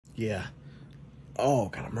Yeah. Oh,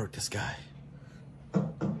 gotta murk this guy.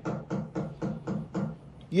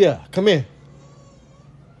 Yeah, come in.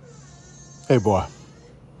 Hey, boy.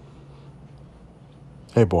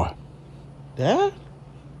 Hey, boy. Dad?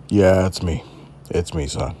 Yeah, it's me. It's me,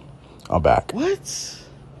 son. I'm back. What?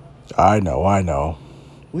 I know.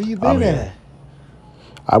 Where you I'm been here.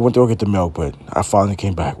 at? I went to go get the milk, but I finally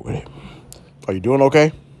came back with it. Are you doing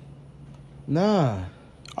okay? Nah.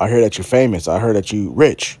 I heard that you're famous. I heard that you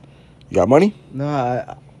rich. You got money?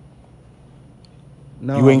 Nah.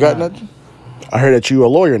 No, You ain't I'm got not. nothing? I heard that you a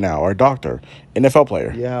lawyer now or a doctor, NFL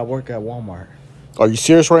player. Yeah, I work at Walmart. Are you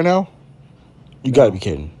serious right now? You No. gotta be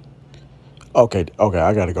kidding. Okay,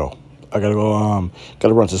 I gotta go.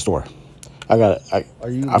 Gotta run to the store. Are you I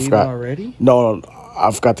leaving forgot. already? No,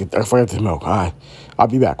 I forgot the milk. I'll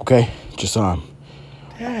be back, okay? Just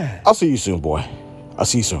Dad. I'll see you soon, boy. I'll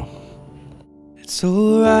see you soon. It's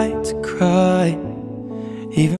alright to cry.